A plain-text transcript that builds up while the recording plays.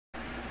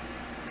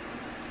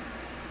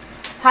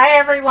Hi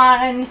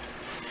everyone,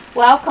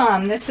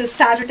 welcome. This is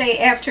Saturday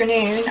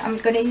afternoon. I'm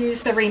going to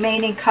use the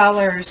remaining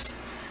colors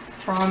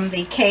from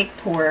the cake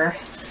pour,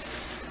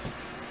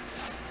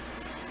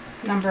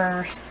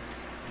 number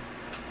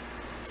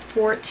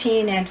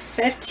 14 and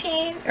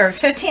 15, or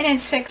 15 and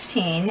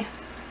 16.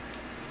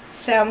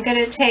 So I'm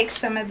going to take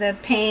some of the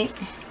paint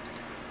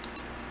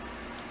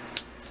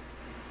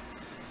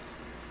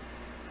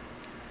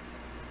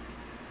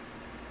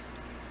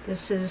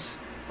This is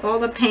all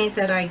the paint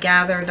that I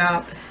gathered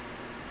up.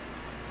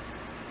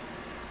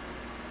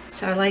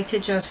 So I like to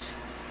just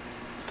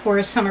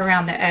pour some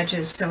around the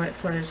edges so it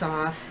flows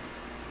off.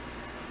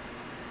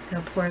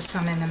 Go pour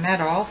some in the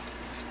middle.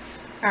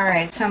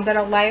 Alright, so I'm going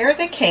to layer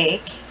the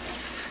cake.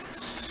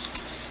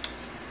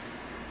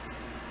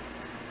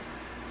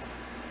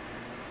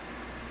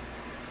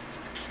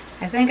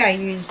 I think I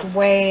used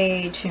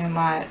way too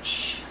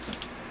much.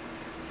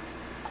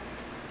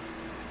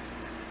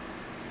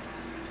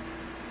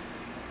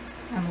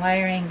 I'm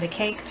layering the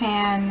cake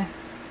pan,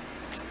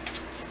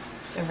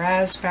 the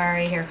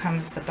raspberry, here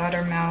comes the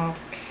buttermilk,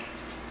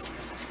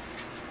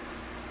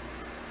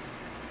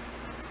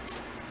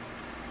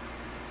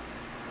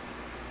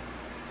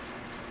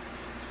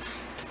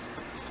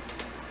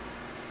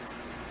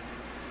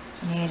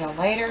 need a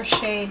lighter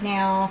shade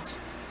now.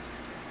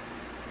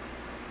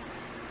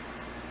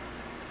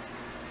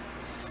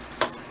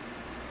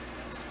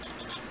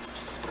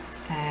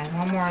 And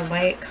one more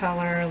light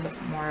color, a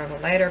little more of a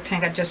lighter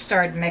pink. I just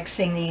started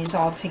mixing these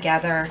all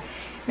together.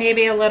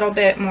 Maybe a little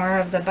bit more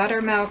of the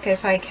buttermilk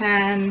if I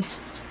can.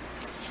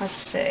 Let's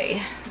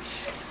see.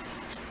 Let's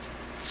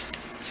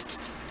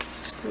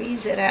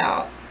squeeze it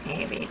out.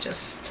 Maybe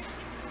just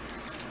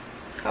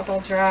a couple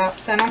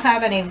drops. I don't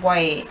have any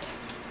white.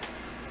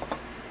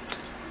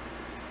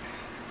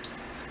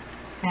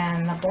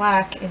 And the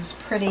black is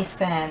pretty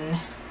thin.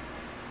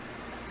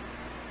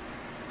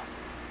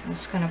 I'm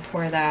just going to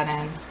pour that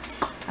in.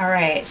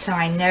 Alright, so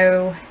I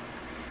know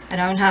I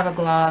don't have a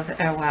glove.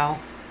 Oh well.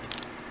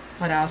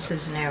 What else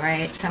is new,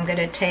 right? So I'm going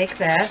to take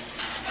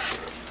this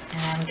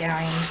and I'm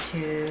going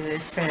to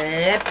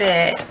flip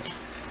it.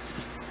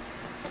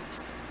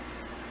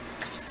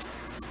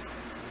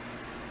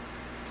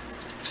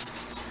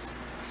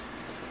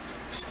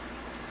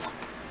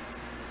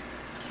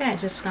 Okay,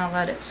 just going to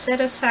let it sit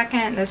a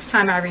second. This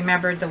time I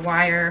remembered the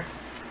wire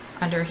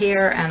under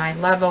here and I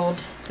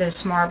leveled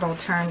this marble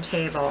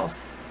turntable.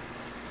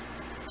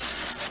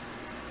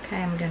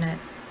 Okay, I'm going to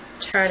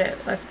try to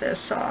lift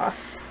this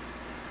off.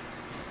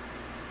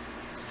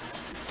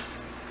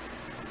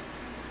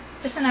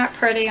 Isn't that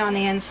pretty on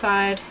the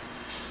inside?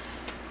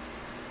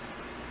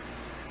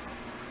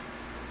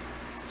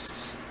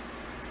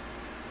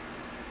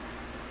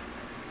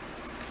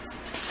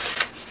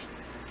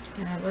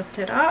 And I lift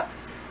it up.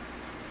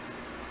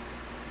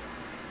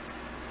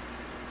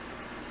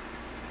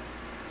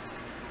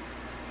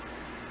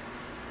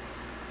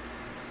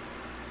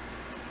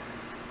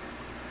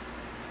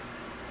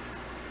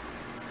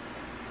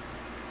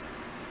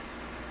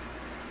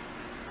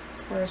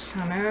 Pour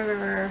some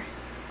over.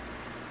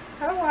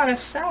 Not a lot of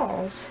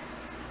cells.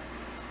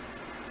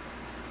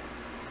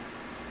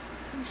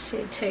 Let's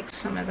see, take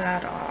some of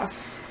that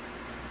off.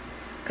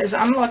 Because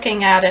I'm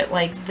looking at it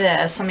like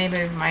this. Let me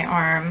move my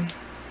arm.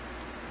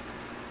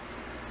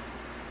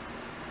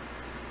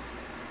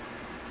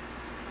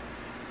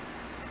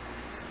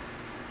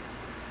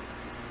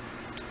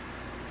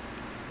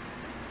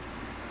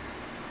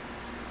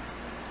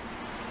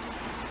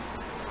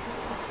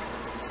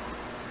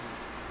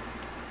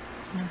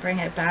 And bring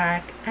it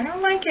back. I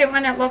don't like it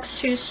when it looks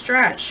too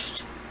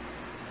stretched.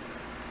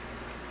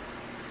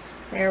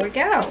 There we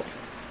go.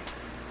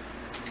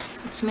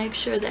 Let's make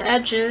sure the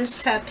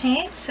edges have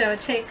paint. So I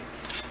take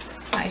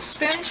my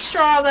spoon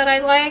straw that I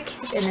like,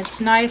 and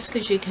it's nice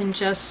because you can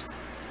just,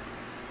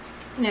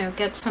 you know,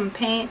 get some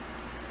paint,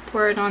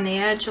 pour it on the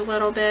edge a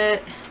little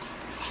bit.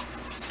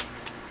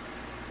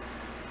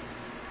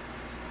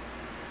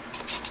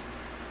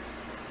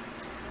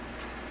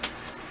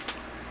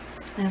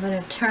 I'm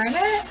going to turn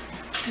it.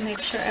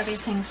 Make sure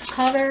everything's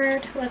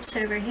covered. Lips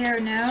over here,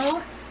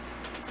 no.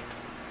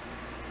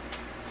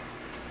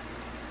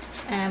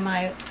 And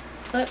my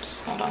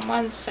lips, hold on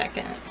one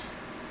second.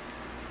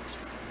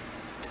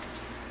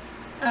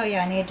 Oh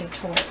yeah, I need a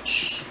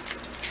torch.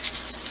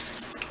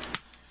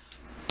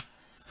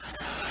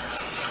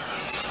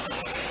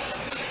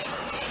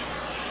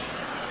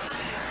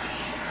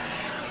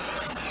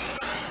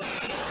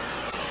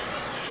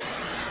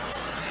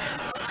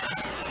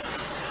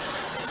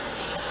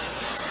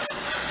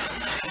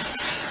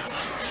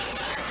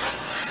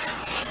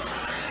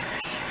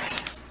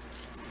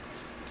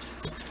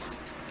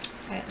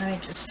 Let me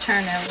just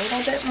turn it a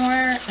little bit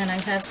more, and I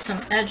have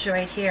some edge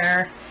right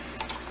here.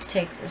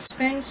 Take the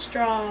spoon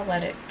straw,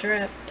 let it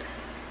drip.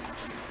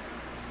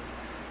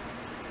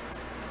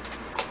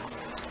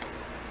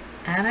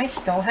 And I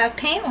still have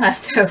paint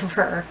left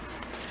over.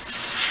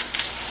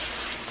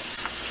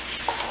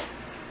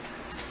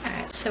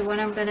 Alright, so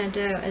what I'm going to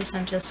do is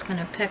I'm just going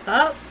to pick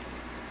up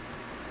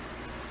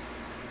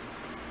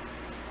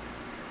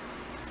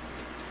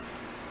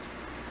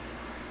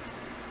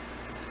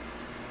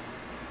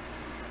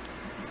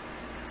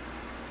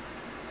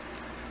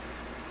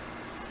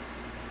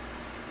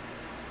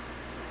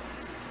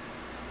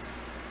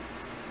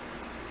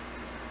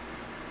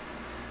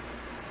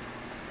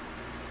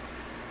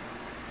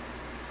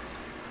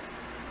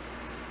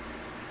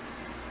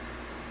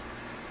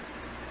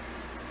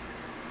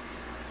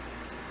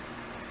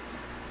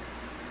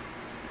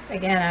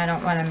Again, I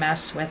don't want to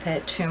mess with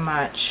it too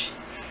much.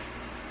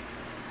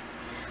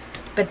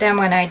 But then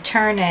when I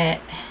turn it,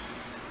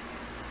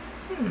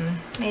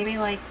 maybe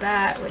like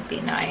that would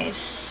be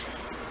nice.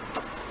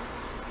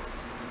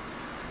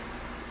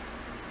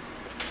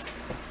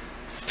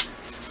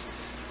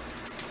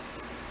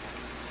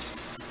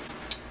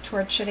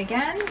 Torch it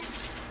again.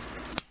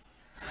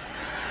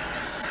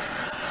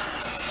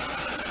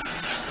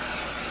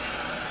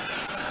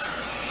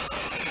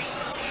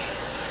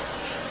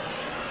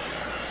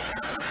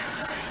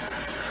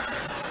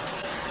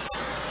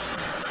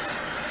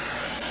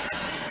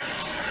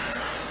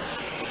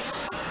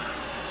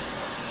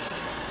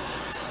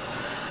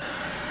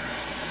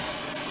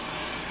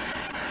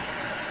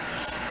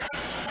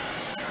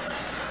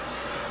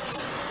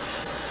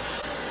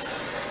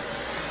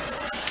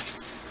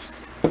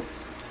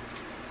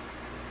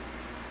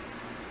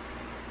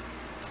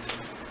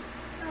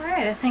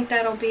 I think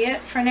that'll be it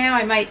for now.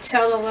 I might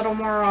tilt a little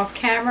more off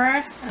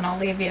camera and I'll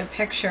leave you a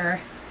picture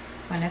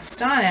when it's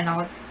done, and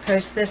I'll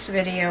post this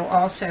video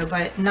also,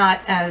 but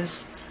not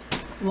as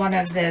one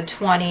of the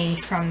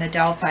 20 from the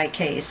Delphi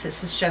case.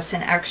 This is just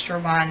an extra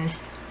one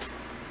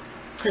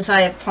because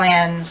I have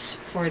plans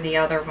for the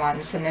other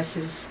ones, and this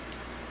is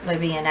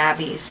Libby and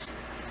Abby's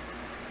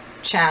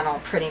channel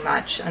pretty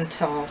much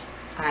until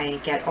I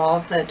get all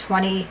of the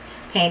 20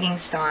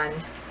 paintings done.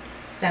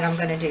 Then I'm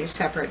going to do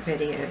separate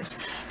videos.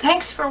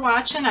 Thanks for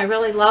watching. I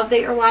really love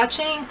that you're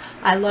watching.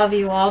 I love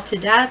you all to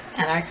death,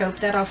 and I hope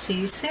that I'll see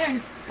you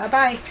soon.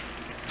 Bye-bye.